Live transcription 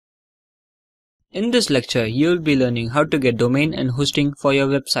In this lecture, you will be learning how to get domain and hosting for your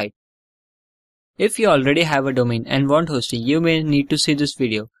website. If you already have a domain and want hosting, you may need to see this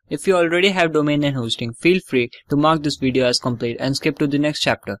video. If you already have domain and hosting, feel free to mark this video as complete and skip to the next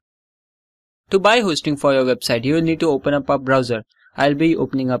chapter. To buy hosting for your website, you will need to open up a browser. I'll be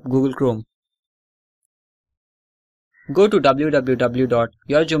opening up Google Chrome. Go to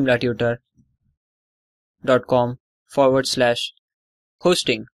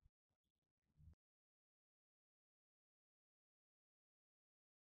www.yourjoomlatutor.com/hosting.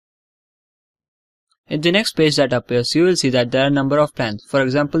 In the next page that appears, you will see that there are a number of plans. For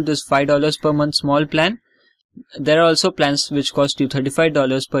example, this $5 per month small plan. There are also plans which cost you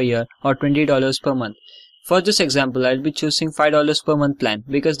 $35 per year or $20 per month. For this example, I'll be choosing $5 per month plan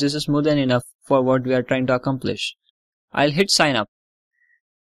because this is more than enough for what we are trying to accomplish. I'll hit sign up.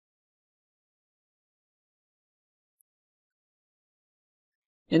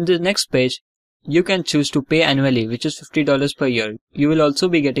 In the next page, you can choose to pay annually, which is $50 per year. You will also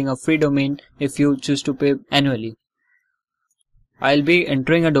be getting a free domain if you choose to pay annually. I'll be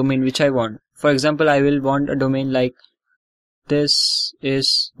entering a domain which I want. For example, I will want a domain like this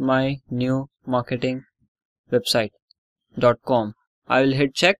is my new marketing website.com. I will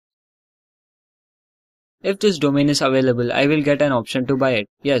hit check. If this domain is available, I will get an option to buy it.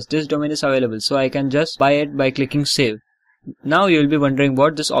 Yes, this domain is available, so I can just buy it by clicking save. Now you will be wondering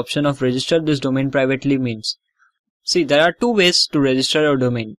what this option of register this domain privately means. See, there are two ways to register a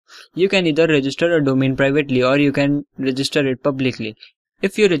domain. You can either register a domain privately or you can register it publicly.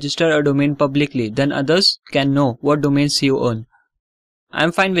 If you register a domain publicly, then others can know what domains you own. I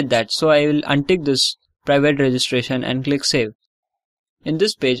am fine with that, so I will untick this private registration and click save. In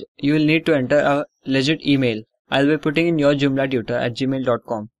this page, you will need to enter a legit email. I will be putting in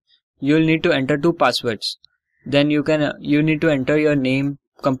yourjoomlatutor@gmail.com. You will need to enter 2 passwords. Then you need to enter your name,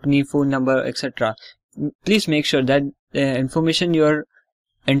 company, phone number, etc. Please make sure that the information you are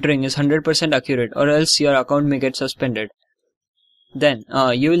entering is 100% accurate, or else your account may get suspended. Then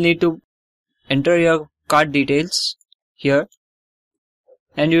you will need to enter your card details here,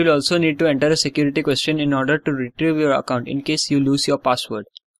 and you will also need to enter a security question in order to retrieve your account in case you lose your password.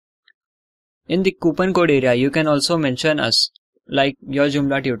 In the coupon code area, you can also mention us, like your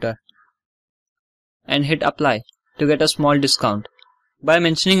Joomla tutor, and hit apply to get a small discount. By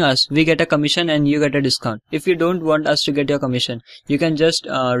mentioning us, we get a commission and you get a discount. If you don't want us to get your commission, you can just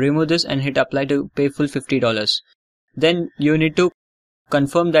remove this and hit apply to pay full $50. Then you need to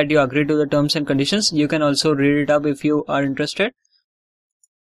confirm that you agree to the terms and conditions. You can also read it up if you are interested.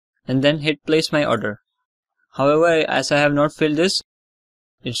 And then hit place my order. However, as I have not filled this,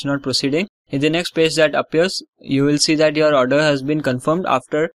 it's not proceeding. In the next page that appears, you will see that your order has been confirmed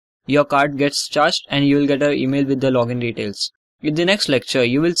after your card gets charged, and you will get an email with the login details. In the next lecture,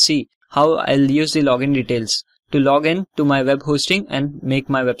 you will see how I'll use the login details to log in to my web hosting and make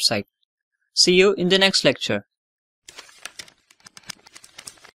my website. See you in the next lecture.